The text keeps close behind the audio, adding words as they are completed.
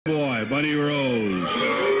Buddy Rose.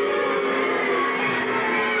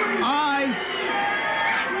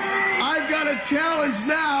 I've got a challenge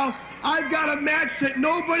now. I've got a match that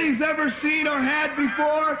nobody's ever seen or had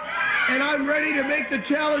before, and I'm ready to make the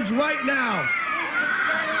challenge right now.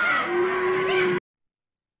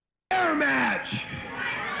 Hair match.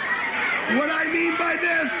 What I mean by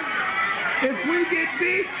this, if we get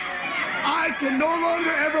beat, I can no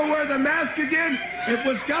longer ever wear the mask again. If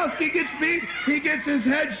Wiskowski gets beat, he gets his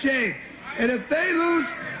head shaved. And if they lose,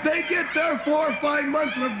 they get their 4 or 5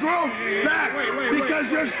 months of growth back because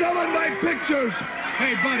you're selling my pictures.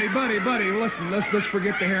 Hey, buddy, listen, let's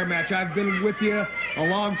forget the hair match. I've been with you a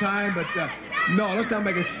long time, but no, let's not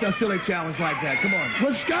make a silly challenge like that. Come on.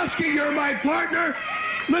 Wiskowski, you're my partner.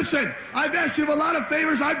 Listen, I've asked you a lot of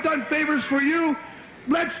favors. I've done favors for you.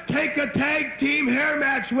 Let's take a tag team hair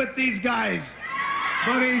match with these guys.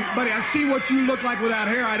 Buddy, I see what you look like without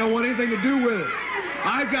hair. I don't want anything to do with it.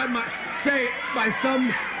 I've got my, say, by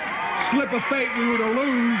some slip of fate we were to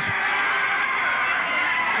lose,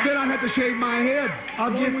 then I'd have to shave my head.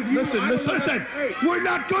 Listen, we're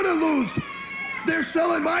not going to lose. They're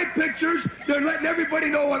selling my pictures. They're letting everybody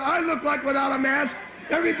know what I look like without a mask.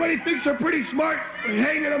 Everybody thinks they're pretty smart,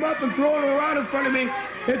 hanging them up and throwing them around in front of me.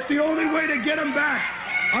 It's the only way to get them back.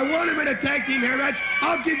 I want them in a tag team hair match.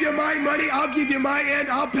 I'll give you my money. I'll give you my end.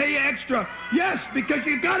 I'll pay you extra. Yes, because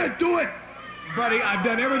you got to do it. Buddy, I've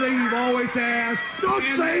done everything you've always asked. Don't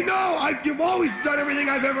say no. You've always done everything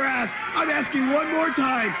I've ever asked. I'm asking one more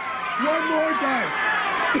time. One more time.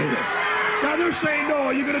 Now they're saying no.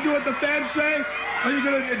 Are you going to do what the fans say? Are you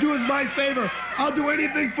going to do as my favor? I'll do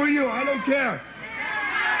anything for you. I don't care.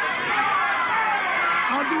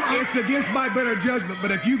 It's against my better judgment,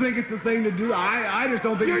 but if you think it's the thing to do, I just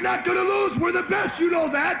don't think... You're not going to lose. We're the best. You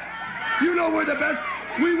know that. You know we're the best.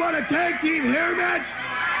 We want a tag team hair match.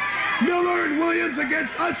 Miller and Williams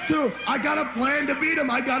against us two. I got a plan to beat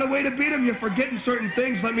them. I got a way to beat them. You're forgetting certain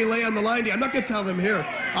things. Let me lay on the line to you. I'm not going to tell them here.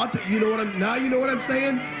 You know what I'm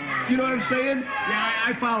saying? You know what I'm saying? Yeah,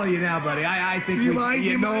 I follow you now, buddy. I think you mind?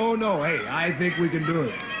 No. Hey, I think we can do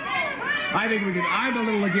it. I think we can. I'm a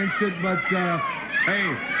little against it, but hey,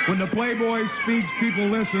 when the Playboy speaks, people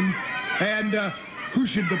listen. And who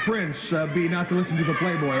should the prince be not to listen to the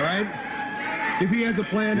Playboy, right? If he has a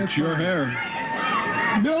plan, it's your hair.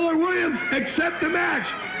 Miller Williams, accept the match.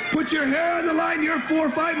 Put your hair on the line, your 4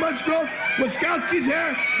 or 5 months growth. Wiskowski's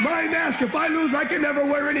hair, my mask. If I lose, I can never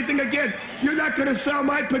wear anything again. You're not going to sell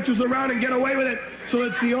my pictures around and get away with it. So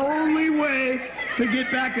it's the only way to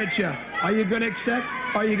get back at you. Are you going to accept?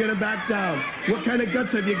 Are you going to back down? What kind of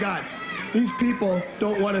guts have you got? These people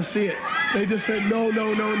don't want to see it. They just said no.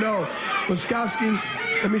 Wiskowski,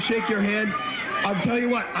 let me shake your hand. I'll tell you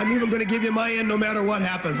what, I'm even going to give you my end no matter what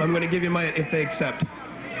happens. I'm going to give you my end if they accept.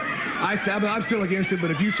 I'm still against it, but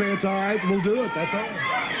if you say it's all right, we'll do it. That's all.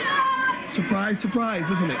 Surprise, surprise,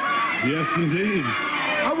 isn't it? Yes, indeed.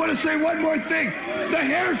 I want to say one more thing. The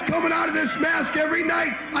hair's coming out of this mask every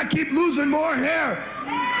night. I keep losing more hair.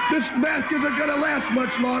 This mask isn't going to last much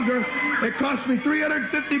longer. It cost me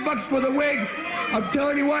 $350 for the wig. I'm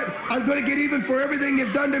telling you what, I'm going to get even for everything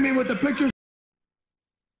you've done to me with the pictures.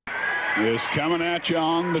 Is coming at you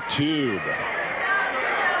on the tube.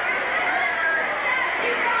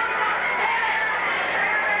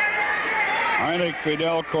 I think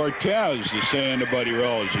Fidel Cortez is saying to Buddy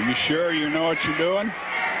Rose, are you sure you know what you're doing?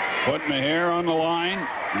 Putting the hair on the line.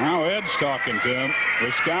 Now Ed's talking to him.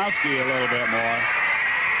 Wiskowski a little bit more.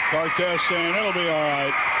 Cortez saying it'll be all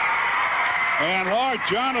right. And Lord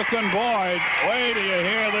Jonathan Boyd, wait till you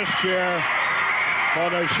hear this cheer for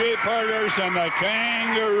the Sheepherders and the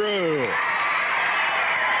Kangaroo.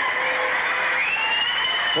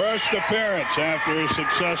 First appearance after his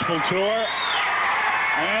successful tour.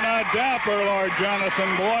 And a dapper Lord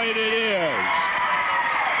Jonathan Boyd it is.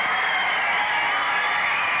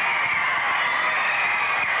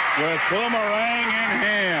 With boomerang in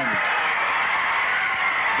hand.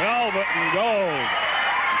 Velvet and gold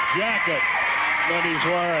jacket that he's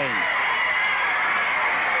wearing.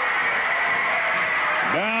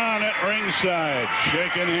 Down at ringside,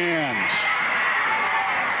 shaking hands.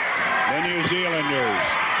 The New Zealanders.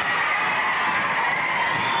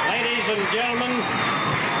 Ladies and gentlemen,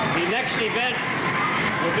 the next event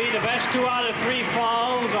will be the best 2 out of 3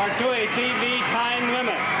 falls or to a TV time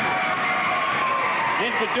limit.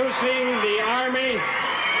 Introducing the Army,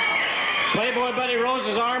 Playboy Buddy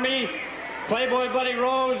Rose's Army, Playboy Buddy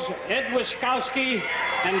Rose, Ed Wiskowski,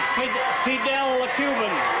 and Fidel the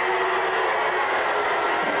Cuban.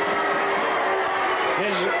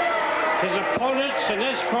 His opponents in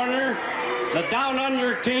this corner, the Down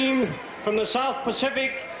Under team from the South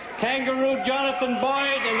Pacific, Kangaroo Jonathan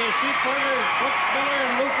Boyd, and the Sheepherders, Fritz Miller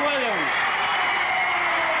and Luke Williams.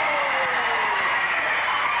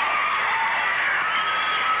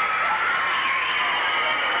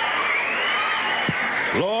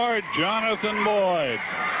 Lord Jonathan Boyd,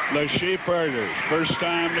 the Sheepherders, first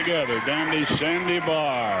time together. Dandy Sandy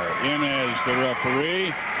Barr in as the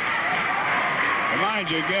referee. Remind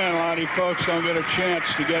you again, a lot of you folks don't get a chance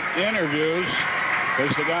to get interviews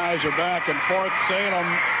because the guys are back in Fort Salem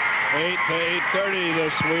 8 to 8:30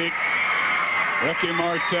 this week. Ricky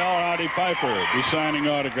Martel, Roddy Piper will be signing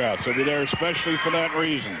autographs. They'll be there especially for that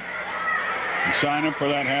reason. And sign them for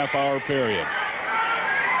that half-hour period.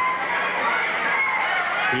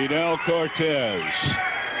 Fidel Cortez.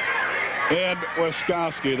 Ed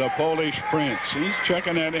Wiskowski, the Polish Prince. He's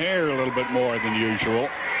checking that hair a little bit more than usual.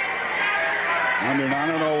 I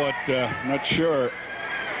don't know what, not sure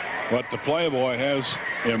what the Playboy has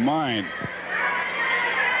in mind.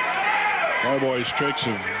 Playboy's tricks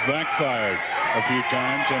have backfired a few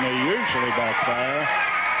times, and they usually backfire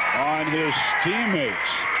on his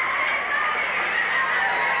teammates.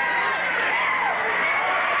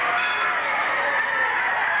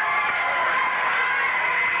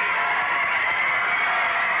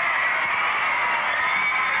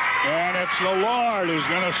 And it's the Lord who's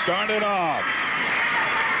going to start it off.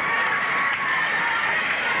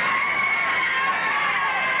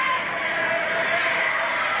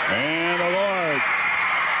 And the Lord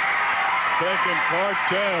taking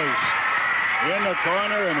Cortez in the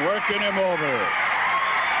corner and working him over.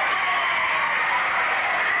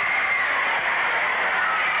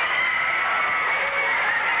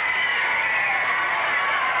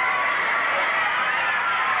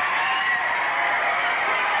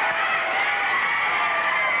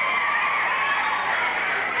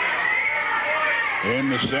 In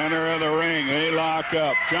the center of the ring, they lock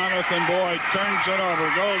up. Jonathan Boyd turns it over,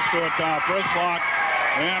 goes to a top wrist lock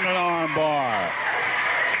and an arm bar.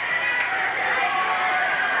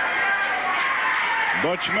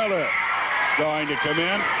 Butch Miller going to come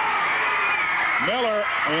in. Miller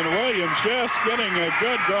and Williams just getting a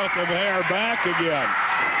good growth of hair back again.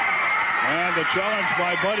 And the challenge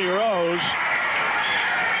by Buddy Rose,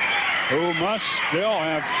 who must still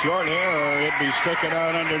have short hair or it'd be sticking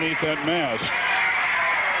out underneath that mask.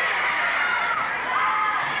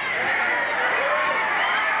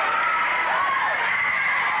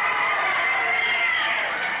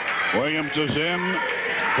 Williams is in,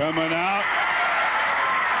 coming out.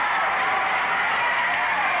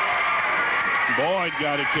 Boyd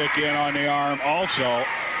got a kick in on the arm also.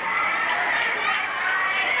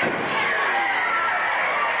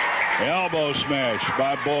 Elbow smash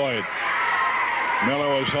by Boyd. Miller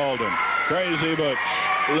was holding. Crazy Butch,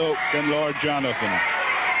 Luke, and Lord Jonathan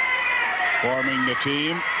forming the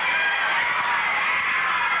team.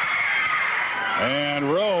 And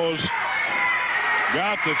Rose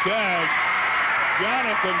got the tag.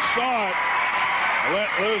 Jonathan saw it, let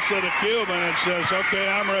loose of the Cuban and says, okay,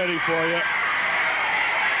 I'm ready for you.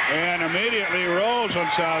 And immediately Rose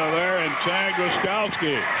went out of there and tagged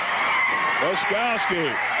Wiskowski.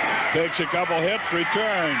 Wiskowski takes a couple hits,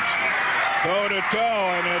 returns toe to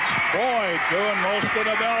toe, and it's Boyd doing most of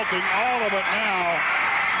the belting, all of it now.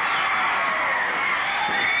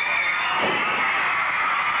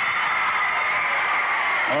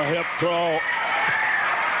 A hip throw.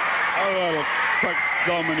 A little quick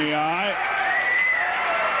thumb in the eye.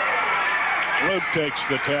 Luke takes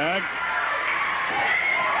the tag.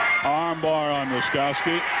 Arm bar on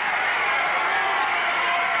Wiskowski.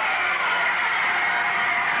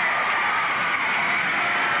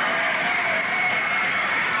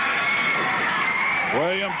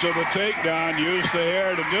 Williams of the takedown used the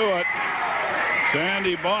hair to do it.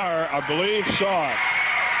 Sandy Barr, I believe, saw it.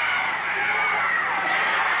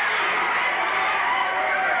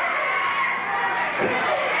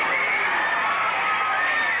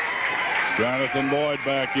 Jonathan Boyd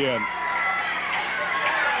back in.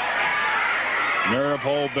 Nerve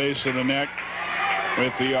hold, base of the neck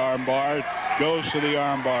with the arm bar. Goes to the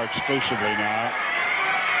arm bar exclusively now.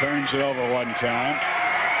 Turns it over one time.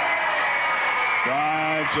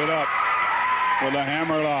 Drives it up with a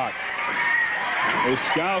hammerlock.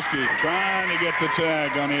 Wiskowski trying to get the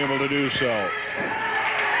tag, unable to do so.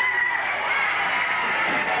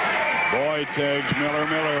 Boyd tags Miller.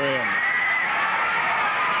 Miller in.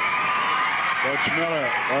 Butch Miller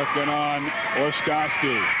working on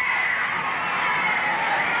Wiskowski.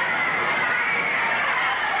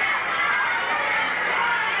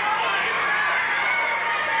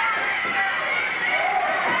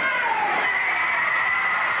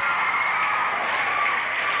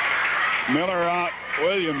 Miller out,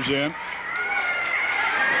 Williams in.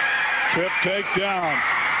 Trip takedown.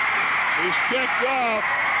 He's kicked off.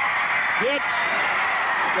 Hits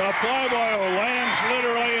the Playboy, who lands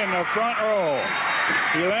literally in the front row.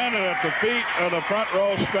 He landed at the feet of the front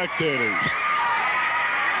row spectators.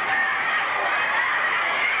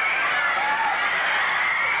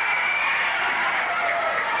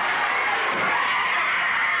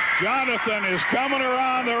 Jonathan is coming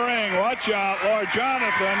around the ring. Watch out, Lord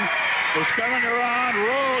Jonathan is coming around.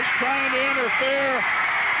 Rose trying to interfere.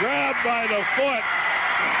 Grabbed by the foot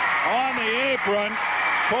on the apron.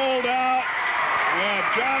 Pulled out. And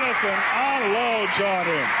Jonathan unloads on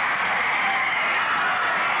him.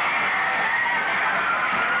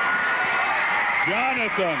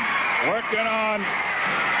 Jonathan working on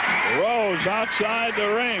Rose outside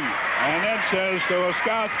the ring. And then says to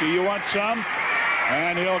Wiskowski, you want some?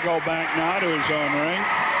 And he'll go back now to his own ring.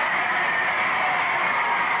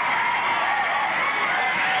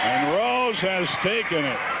 And Rose has taken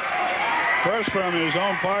it. First from his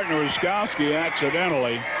own partner, Wiskowski,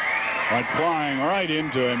 accidentally went flying right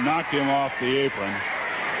into him, knocked him off the apron.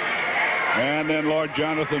 And then Lord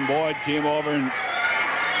Jonathan Boyd came over and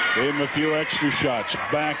gave him a few extra shots.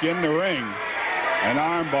 Back in the ring, an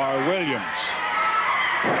armbar, Williams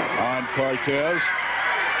on Cortez.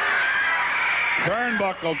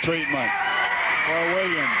 Turnbuckle treatment for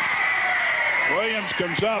Williams. Williams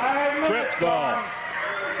comes up, tripped though.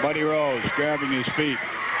 Buddy Rose grabbing his feet.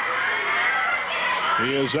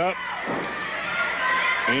 He is up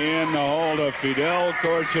in the hold of Fidel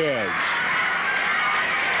Cortez.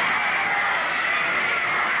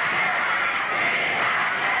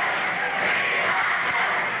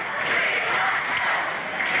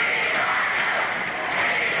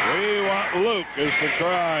 We want Luke is the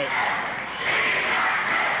cry.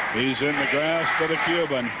 He's in the grasp of the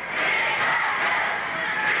Cuban.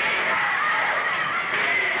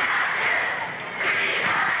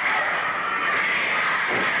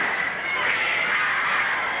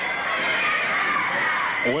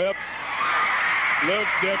 Whip. Luke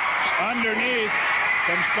dips underneath.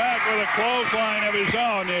 Comes back with a clothesline of his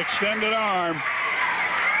own. The extended arm.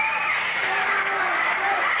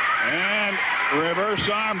 And reverse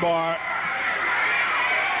armbar.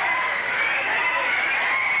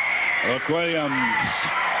 Luke Williams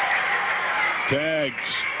tags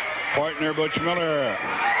partner Butch Miller.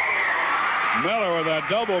 Miller with a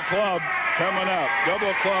double club coming up.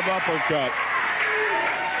 Double club uppercut.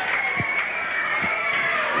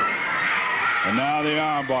 And now the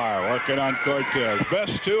armbar working on Cortez.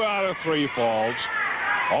 Best 2 out of 3 falls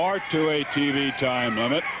or to a TV time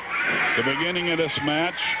limit. The beginning of this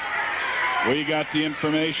match, we got the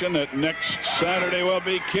information that next Saturday will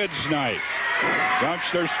be kids' night.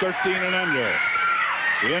 Youngsters 13 and under.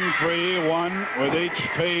 In free, 1 with each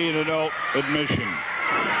paid adult admission.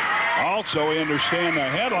 Also, we understand the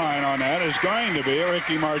headline on that is going to be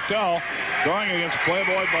Ricky Martel going against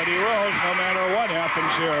Playboy Buddy Rose no matter what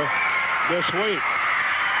happens here this week.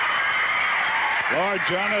 Lord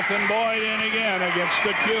Jonathan Boyd in again against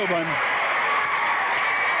the Cuban.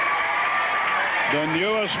 The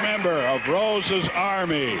newest member of Rose's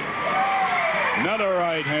army. Another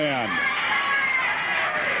right hand.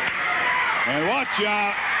 And watch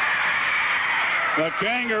out. The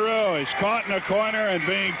Kangaroo is caught in a corner and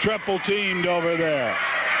being triple teamed over there.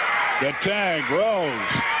 The tag,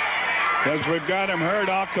 Rose. Because we've got him hurt,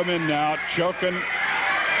 I'll come in now. Choking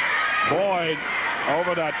Boyd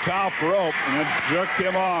over that top rope and it jerked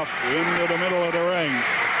him off into the middle of the ring.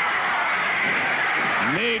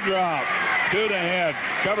 Knee drop to the head.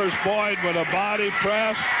 Covers Boyd with a body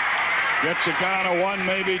press. Gets a count of 1,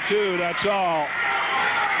 maybe 2, that's all.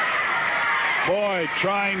 Boyd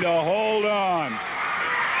trying to hold on.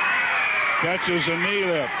 Catches a knee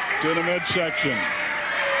lift to the midsection.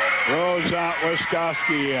 Throws out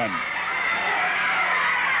Wiskowski in.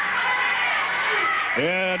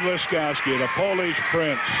 Ed Wiskowski, the Polish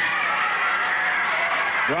Prince.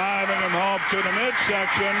 Driving him home to the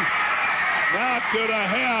midsection. Now to the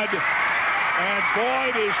head. And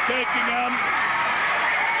Boyd is taking him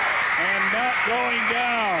and not going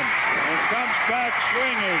down. And comes back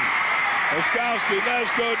swinging. Wiskowski does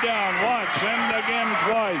go down once and again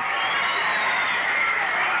twice.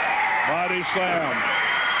 Body slam.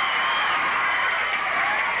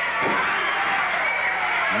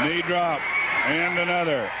 Knee drop. And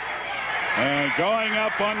another. And going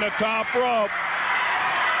up on the top rope.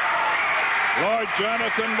 Lord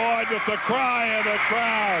Jonathan Boyd with the cry of the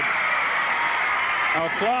crowd. A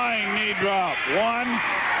flying knee drop. 1,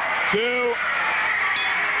 2.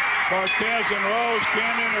 Cortez and Rose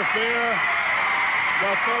can't interfere.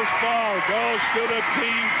 The first ball goes to the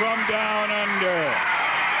team from down under.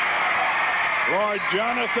 Lord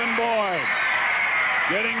Jonathan Boyd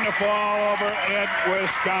getting the fall over Ed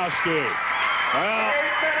Wiskowski. Well, 8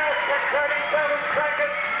 minutes and 37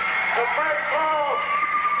 seconds. The first fall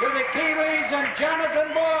To the Kiwis and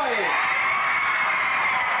Jonathan Boyd.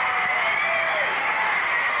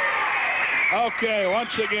 okay,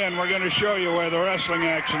 once again, we're going to show you where the wrestling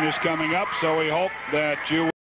action is coming up, so we hope that you